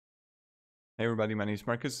Hey everybody, my name is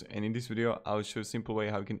Marcus, and in this video I'll show a simple way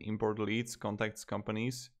how you can import leads, contacts,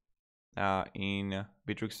 companies in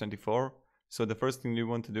Bitrix24. So the first thing you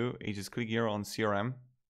want to do is just click here on CRM,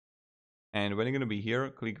 and when you're going to be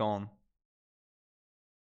here, click on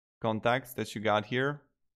contacts that you got here,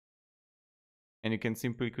 and you can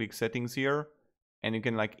simply click settings here, and you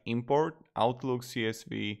can like import Outlook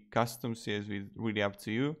CSV, custom CSV, really up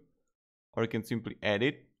to you, or you can simply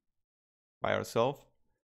edit by yourself.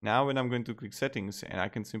 Now when I'm going to click settings and I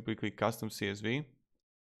can simply click custom CSV,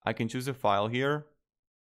 I can choose a file here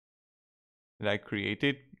that I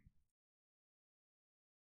created.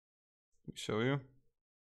 Let me show you.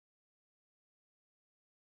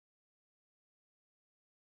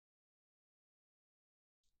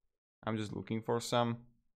 I'm just looking for some,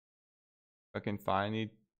 if I can find it.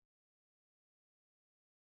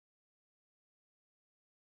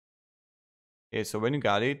 Okay, so when you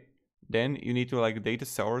got it, then you need to like data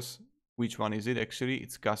source. Which one is it? Actually,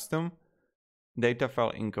 it's custom. Data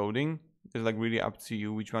file encoding. It's like really up to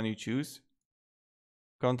you which one you choose.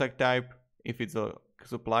 Contact type, if it's a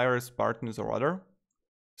suppliers, partners, or other.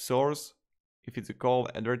 Source, if it's a call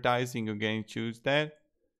advertising, again choose that.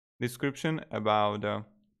 Description about the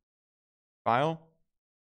file.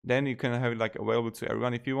 Then you can have it like available to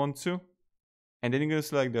everyone if you want to. And then you're gonna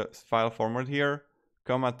select the file format here,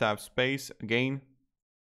 comma, tab, space, again,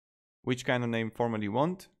 which kind of name format you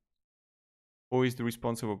want, who is the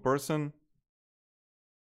responsible person,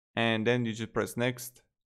 and then you just press next.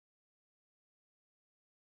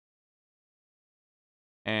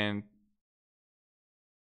 And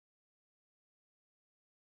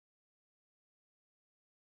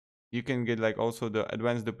you can get like also the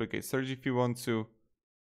advanced duplicate search if you want to,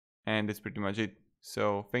 and that's pretty much it.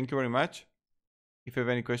 So thank you very much. If you have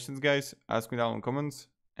any questions, guys, ask me down in the comments,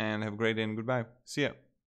 and have a great day and goodbye. See ya.